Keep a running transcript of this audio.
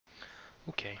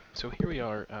Okay, so here we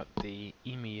are at the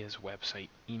Emaze website,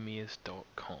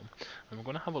 emaze.com, and we're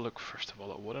going to have a look first of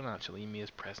all at what an actual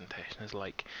Emaze presentation is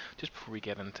like, just before we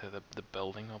get into the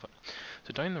building of it.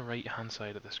 So down the right hand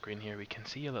side of the screen here we can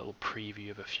see a little preview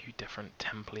of a few different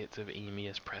templates of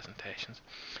Emaze presentations.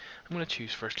 I'm going to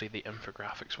choose firstly the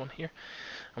infographics one here,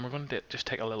 and we're going to just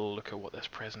take a little look at what this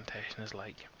presentation is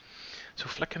like. So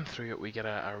flicking through it, we get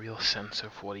a real sense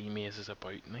of what Emaze is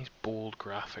about. Nice bold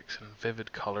graphics and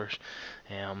vivid colours,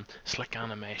 slick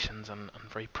animations and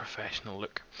very professional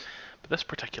look. But this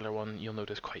particular one you'll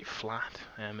notice quite flat.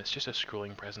 It's just a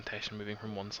scrolling presentation moving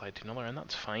from one side to another, and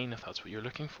that's fine if that's what you're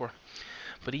looking for.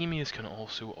 But Emaze can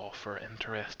also offer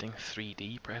interesting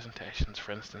 3D presentations.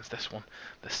 For instance, this one,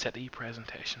 the city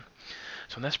presentation.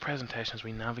 So in this presentation, as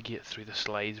we navigate through the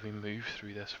slides, we move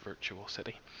through this virtual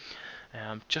city.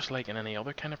 Just like in any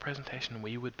other kind of presentation,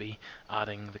 we would be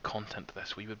adding the content to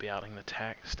this. We would be adding the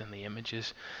text and the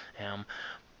images,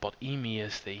 but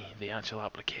Emaze, the actual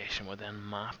application, would then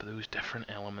map those different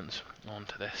elements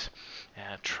onto this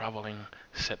travelling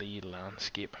city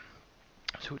landscape.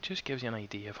 So it just gives you an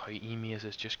idea of how Emaze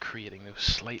is just creating those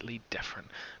slightly different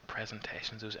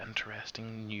presentations, those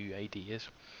interesting new ideas.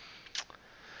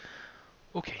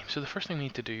 Okay, so the first thing we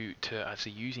need to do to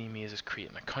actually use Emaze is create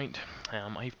an account.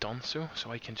 I've done so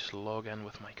I can just log in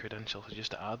with my credentials. So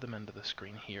just to add them into the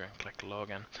screen here and click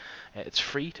login. It's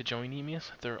free to join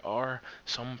Emaze. There are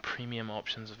some premium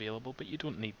options available, but you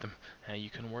don't need them. You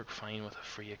can work fine with a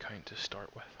free account to start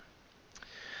with.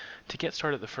 To get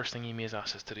started, the first thing Emaze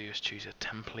asks us to do is choose a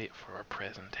template for our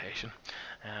presentation.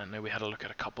 Now we had a look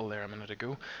at a couple there a minute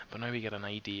ago, but now we get an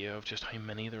idea of just how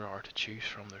many there are to choose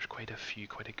from. There's quite a few,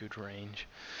 quite a good range.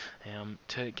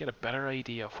 To get a better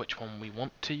idea of which one we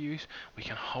want to use, we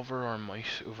can hover our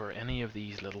mouse over any of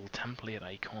these little template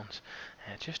icons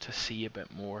just to see a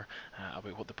bit more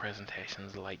about what the presentation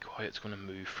is like, how it's going to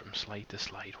move from slide to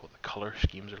slide, what the colour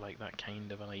schemes are like, that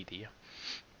kind of an idea.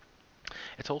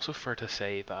 It's also fair to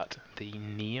say that the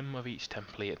name of each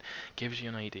template gives you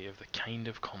an idea of the kind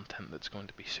of content that's going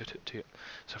to be suited to it.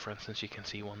 So for instance, you can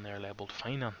see one there labelled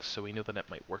finance, so we know that it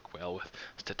might work well with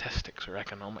statistics or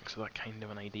economics, or that kind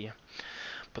of an idea.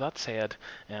 But that said,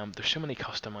 there's so many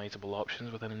customizable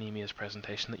options within an Emaze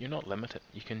presentation that you're not limited.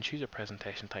 You can choose a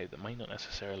presentation type that might not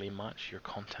necessarily match your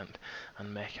content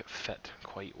and make it fit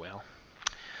quite well.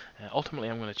 Ultimately,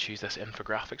 I'm going to choose this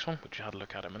infographics one, which we had a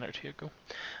look at a minute or two ago.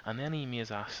 And then Emaze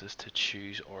asks us to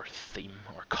choose our theme,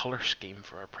 or colour scheme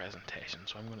for our presentation.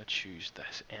 So I'm going to choose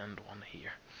this end one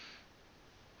here.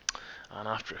 And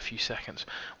after a few seconds,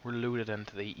 we're loaded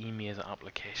into the Emaze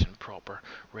application proper,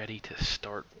 ready to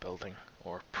start building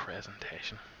our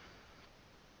presentation.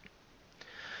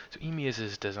 So Emaze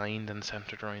is designed and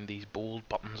centered around these bold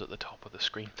buttons at the top of the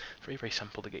screen. It's very, very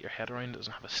simple to get your head around. It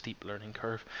doesn't have a steep learning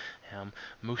curve.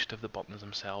 Most of the buttons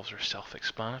themselves are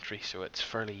self-explanatory, so it's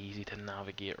fairly easy to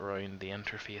navigate around the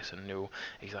interface and know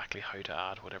exactly how to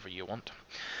add whatever you want.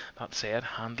 That said,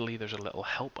 handily there's a little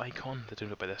help icon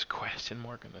denoted by this question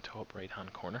mark in the top right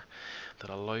hand corner that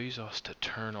allows us to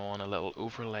turn on a little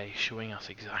overlay showing us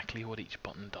exactly what each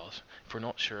button does. If we're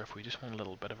not sure, if we just want a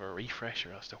little bit of a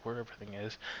refresher as to where everything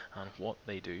is and what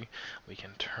they do, we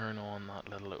can turn on that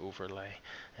little overlay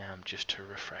just to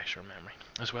refresh our memory.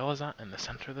 As well as that, in the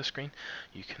center of the screen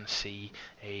you can see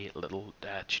a little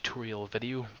tutorial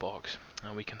video box,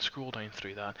 and we can scroll down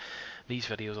through that. These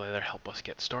videos will either help us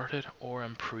get started or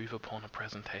improve upon a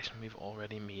presentation we've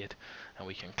already made, and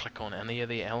we can click on any of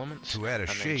the elements To add a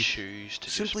and shape, then choose to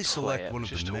simply just play select it, one of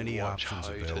just the to many watch options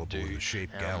how available to in do the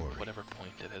shape gallery. whatever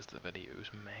point it is the video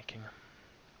is making.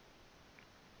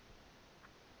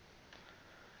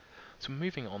 So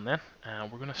moving on then,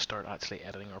 we're going to start actually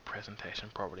editing our presentation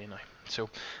properly now.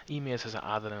 So Emaze has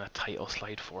added in a title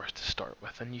slide for us to start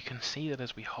with, and you can see that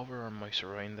as we hover our mouse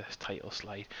around this title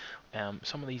slide,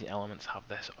 some of these elements have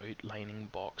this outlining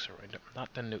box around it.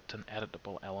 That denotes an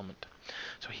editable element.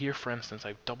 So here, for instance,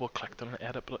 I've double clicked on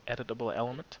an editable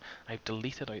element, I've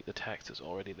deleted out the text that's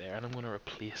already there, and I'm going to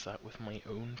replace that with my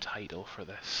own title for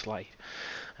this slide.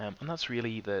 And that's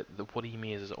really what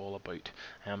Emaze is all about.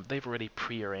 They've already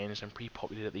pre-arranged and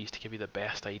pre-populated these to give you the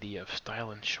best idea of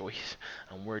style and choice,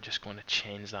 and we're just going to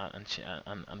change that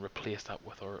and replace that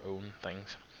with our own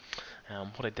things.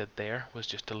 What I did there was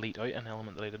just delete out an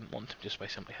element that I didn't want, just by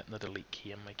simply hitting the delete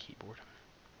key on my keyboard.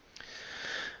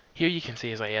 Here you can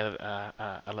see as I edit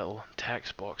a little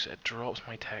text box, it drops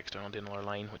my text down onto another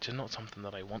line, which is not something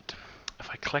that I want. If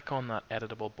I click on that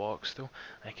editable box though,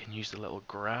 I can use the little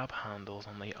grab handles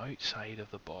on the outside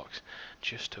of the box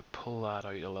just to pull that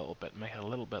out a little bit, make it a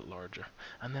little bit larger,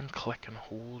 and then click and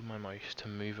hold my mouse to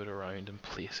move it around and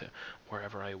place it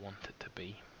wherever I want it to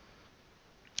be.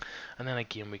 And then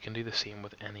again, we can do the same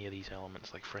with any of these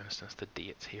elements, like for instance the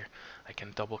dates here. I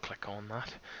can double click on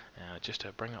that just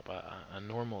to bring up a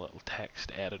normal little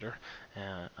text editor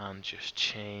and just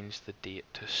change the date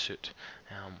to suit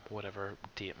whatever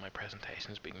date my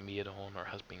presentation is being made on or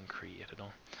has been created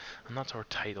on. And that's our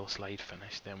title slide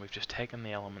finished. Then we've just taken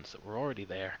the elements that were already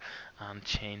there and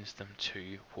changed them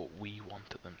to what we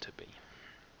wanted them to be.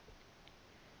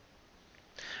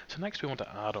 So next we want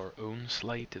to add our own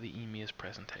slide to the Emaze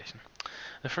presentation.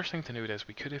 The first thing to note is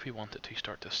we could, if we wanted to,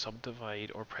 start to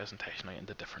subdivide our presentation out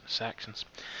into different sections.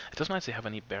 It doesn't actually have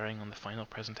any bearing on the final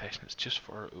presentation, it's just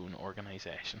for our own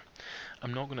organisation.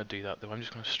 I'm not going to do that though, I'm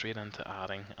just going straight into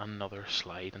adding another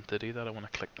slide, and to do that I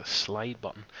want to click the slide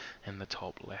button in the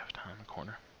top left hand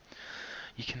corner.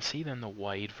 You can see then the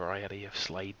wide variety of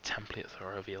slide templates that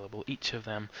are available, each of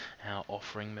them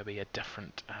offering maybe a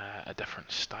different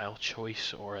style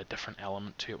choice or a different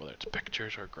element to it, whether it's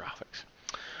pictures or graphics.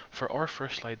 For our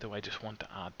first slide though, I just want to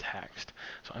add text,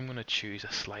 so I'm going to choose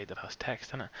a slide that has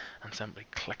text in it and simply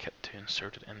click it to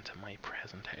insert it into my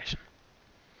presentation.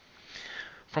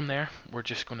 From there, we're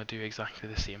just going to do exactly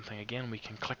the same thing again. We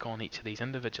can click on each of these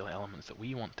individual elements that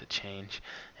we want to change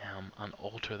and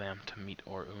alter them to meet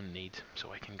our own needs.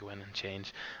 So I can go in and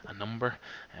change a number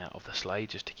of the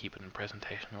slide just to keep it in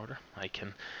presentation order. I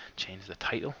can change the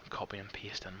title, copy and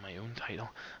paste in my own title,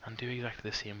 and do exactly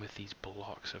the same with these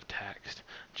blocks of text.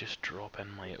 Just drop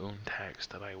in my own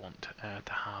text that I want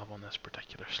to have on this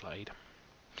particular slide.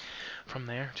 From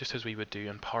there, just as we would do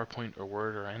in PowerPoint or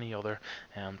Word or any other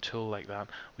tool like that,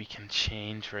 we can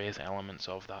change various elements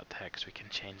of that text. We can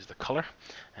change the color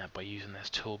by using this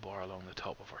toolbar along the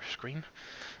top of our screen.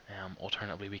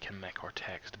 Alternatively, we can make our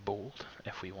text bold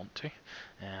if we want to,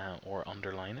 or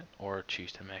underline it, or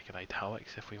choose to make it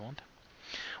italics if we want.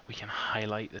 We can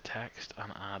highlight the text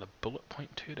and add a bullet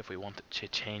point to it if we want to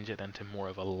change it into more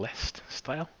of a list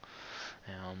style.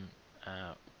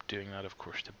 Doing that of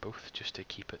course to both, just to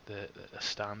keep it the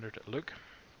standard look.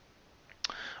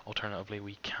 Alternatively,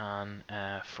 we can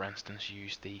for instance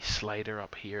use the slider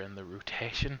up here in the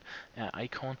rotation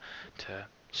icon to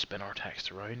spin our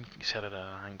text around, set it at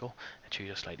an angle, and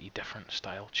choose a slightly different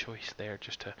style choice there,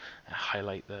 just to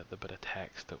highlight the bit of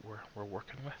text that we're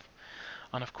working with.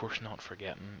 And of course, not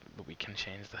forgetting that we can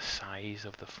change the size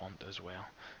of the font as well.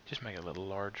 Just make it a little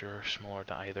larger or smaller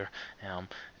to either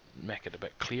make it a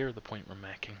bit clearer, the point we're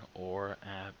making, or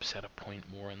set a point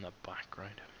more in the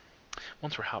background.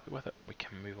 Once we're happy with it, we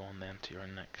can move on then to our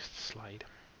next slide.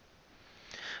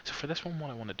 So for this one, what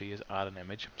I want to do is add an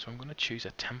image. So I'm going to choose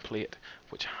a template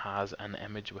which has an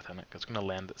image within it, because it's going to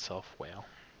lend itself well.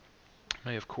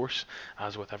 Now of course,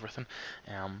 as with everything,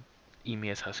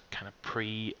 Emaze has kind of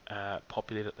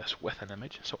pre-populated this with an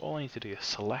image, so all I need to do is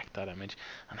select that image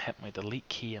and hit my delete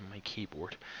key on my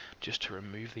keyboard just to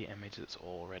remove the image that's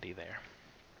already there.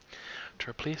 To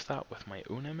replace that with my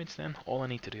own image then, all I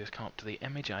need to do is come up to the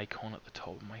image icon at the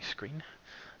top of my screen,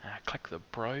 click the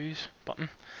browse button,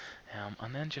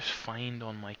 and then just find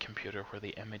on my computer where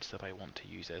the image that I want to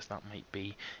use is. That might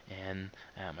be in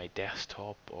my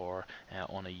desktop or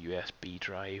on a USB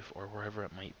drive or wherever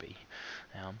it might be.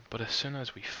 But as soon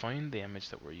as we find the image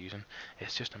that we're using,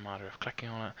 it's just a matter of clicking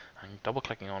on it and double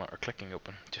clicking on it or clicking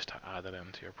open just to add it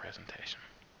into your presentation.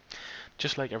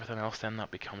 Just like everything else then,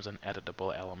 that becomes an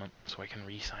editable element, so I can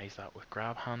resize that with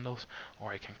grab handles,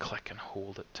 or I can click and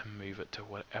hold it to move it to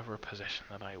whatever position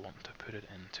that I want to put it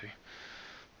into.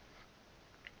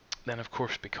 Then of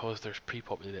course, because there's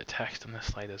pre-populated text in this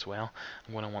slide as well,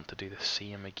 I'm going to want to do the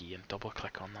same again, double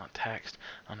click on that text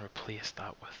and replace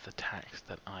that with the text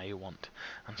that I want.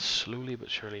 And slowly but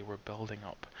surely we're building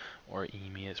up our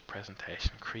Emaze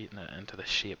presentation, creating it into the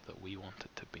shape that we want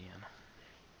it to be in.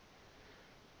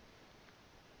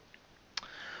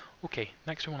 Okay,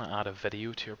 next we want to add a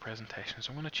video to your presentation, so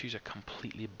I'm going to choose a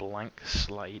completely blank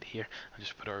slide here and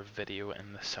just put our video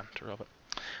in the center of it.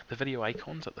 The video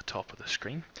icon's at the top of the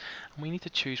screen, and we need to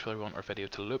choose whether we want our video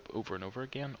to loop over and over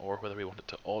again or whether we want it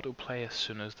to autoplay as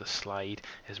soon as the slide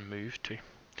is moved to.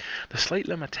 The slight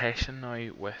limitation now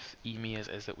with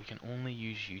Emaze is that we can only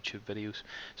use YouTube videos,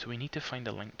 so we need to find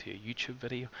a link to a YouTube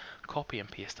video, copy and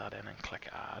paste that in and click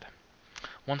add.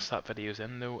 Once that video is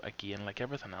in though, again like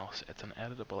everything else, it's an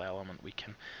editable element. We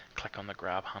can click on the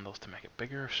grab handles to make it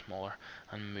bigger or smaller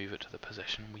and move it to the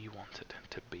position we want it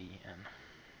to be in.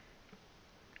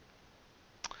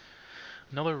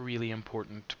 Another really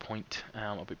important point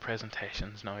about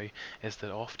presentations now is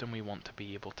that often we want to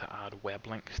be able to add web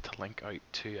links to link out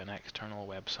to an external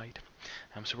website.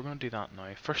 So we're going to do that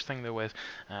now. First thing though is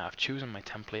I've chosen my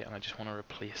template and I just want to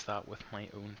replace that with my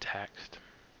own text.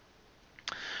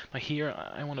 Now here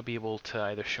I want to be able to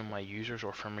either show my users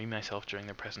or for me myself during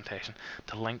the presentation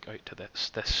to link out to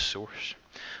this source.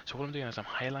 So what I'm doing is I'm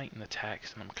highlighting the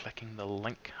text and I'm clicking the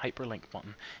link hyperlink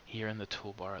button here in the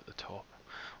toolbar at the top.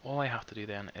 All I have to do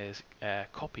then is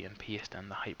copy and paste in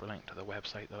the hyperlink to the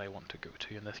website that I want to go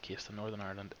to, in this case the Northern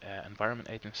Ireland Environment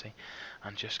Agency,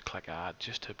 and just click add,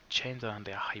 just to change that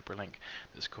into a hyperlink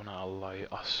that's going to allow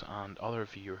us and other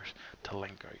viewers to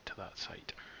link out to that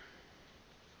site.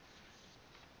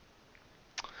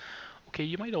 Okay,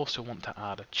 you might also want to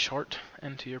add a chart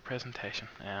into your presentation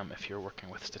if you're working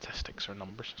with statistics or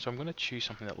numbers. So I'm going to choose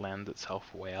something that lends itself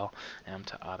well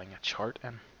to adding a chart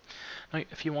in. Now,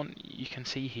 if you want, you can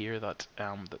see here that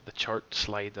the chart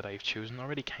slide that I've chosen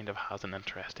already kind of has an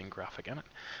interesting graphic in it.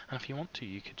 And if you want to,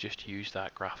 you could just use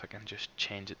that graphic and just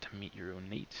change it to meet your own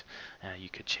needs. You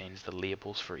could change the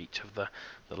labels for each of the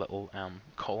little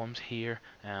columns here,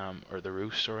 or the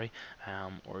rows, sorry,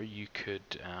 or you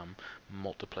could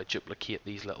duplicate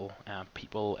these little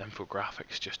people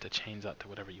infographics just to change that to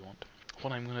whatever you want.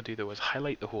 What I'm going to do though is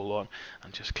highlight the whole lot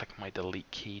and just click my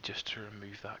delete key just to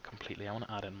remove that completely. I want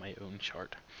to add in my own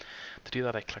chart. To do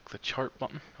that, I click the chart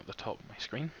button at the top of my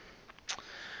screen,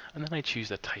 and then I choose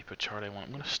the type of chart I want.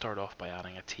 I'm going to start off by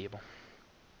adding a table.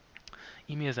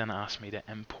 Emaze then asks me to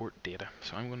import data,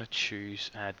 so I'm going to choose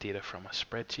data from a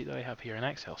spreadsheet that I have here, an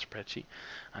Excel spreadsheet,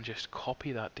 and just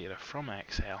copy that data from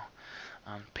Excel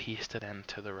and paste it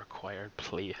into the required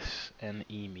place in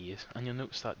Emaze, and you'll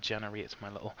notice that generates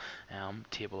my little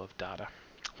table of data.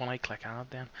 When I click add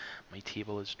then, my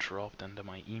table is dropped into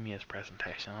my Emaze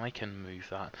presentation and I can move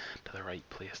that to the right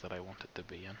place that I want it to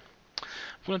be in.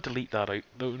 I'm going to delete that out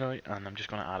though now, and I'm just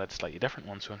going to add a slightly different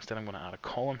one. So instead I'm going to add a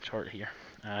column chart here.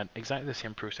 Exactly the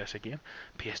same process again,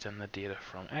 paste in the data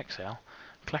from Excel,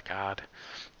 click add,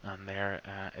 and there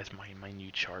is my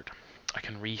new chart. I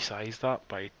can resize that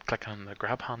by clicking on the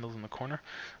grab handles in the corner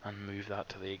and move that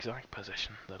to the exact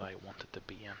position that I want it to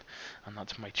be in. And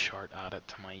that's my chart added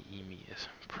to my Emaze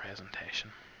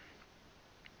presentation.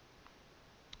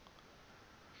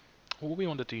 What we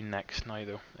want to do next now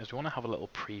though is we want to have a little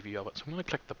preview of it. So I'm going to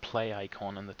click the play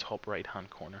icon in the top right hand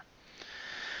corner.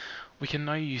 We can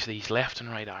now use these left and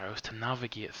right arrows to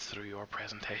navigate through our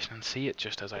presentation and see it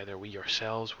just as either we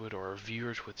ourselves would or our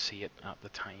viewers would see it at the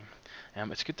time.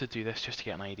 It's good to do this just to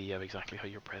get an idea of exactly how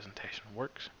your presentation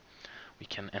works. We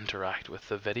can interact with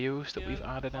the videos that we've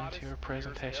added into our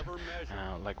presentation,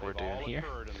 like we're doing here,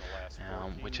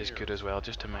 which is good as well,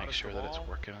 just to make sure that it's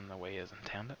working in the way as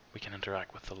intended. We can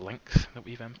interact with the links that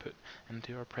we've input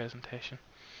into our presentation.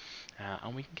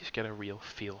 And we can just get a real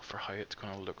feel for how it's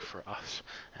going to look for us,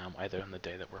 either on the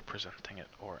day that we're presenting it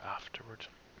or afterwards.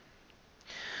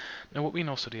 Now what we can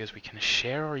also do is we can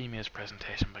share our Emaze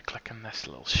presentation by clicking this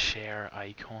little share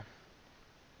icon.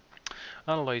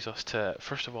 That allows us to,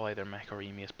 first of all, either make our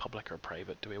Emaze public or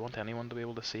private. Do we want anyone to be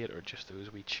able to see it, or just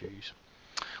those we choose?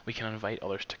 We can invite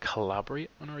others to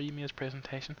collaborate on our Emaze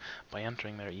presentation by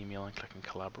entering their email and clicking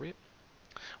collaborate.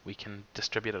 We can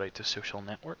distribute it out to social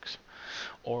networks,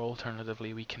 or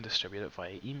alternatively we can distribute it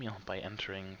via email by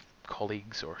entering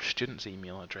colleagues or students'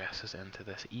 email addresses into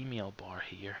this email bar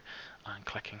here and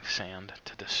clicking send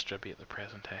to distribute the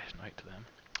presentation out to them.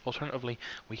 Alternatively,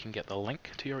 we can get the link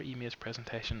to your Emaze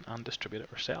presentation and distribute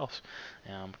it ourselves,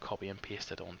 copy and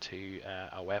paste it onto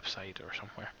a website or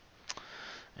somewhere.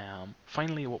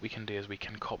 Finally, what we can do is we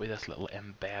can copy this little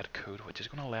embed code, which is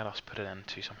going to let us put it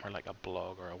into somewhere like a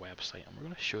blog or a website, and we're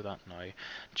going to show that now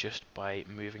just by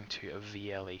moving to a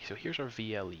VLE. So here's our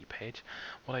VLE page.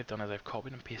 What I've done is I've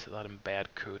copied and pasted that embed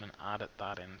code and added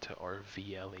that into our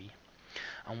VLE.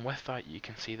 And with that, you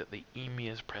can see that the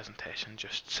Emaze presentation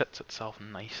just sits itself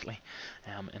nicely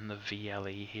in the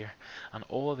VLE here, and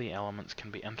all of the elements can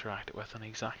be interacted with in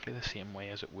exactly the same way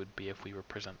as it would be if we were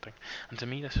presenting. And to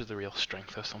me, this is the real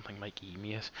strength of something like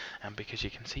Emaze, because you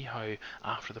can see how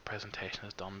after the presentation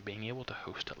is done, being able to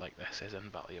host it like this is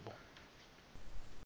invaluable.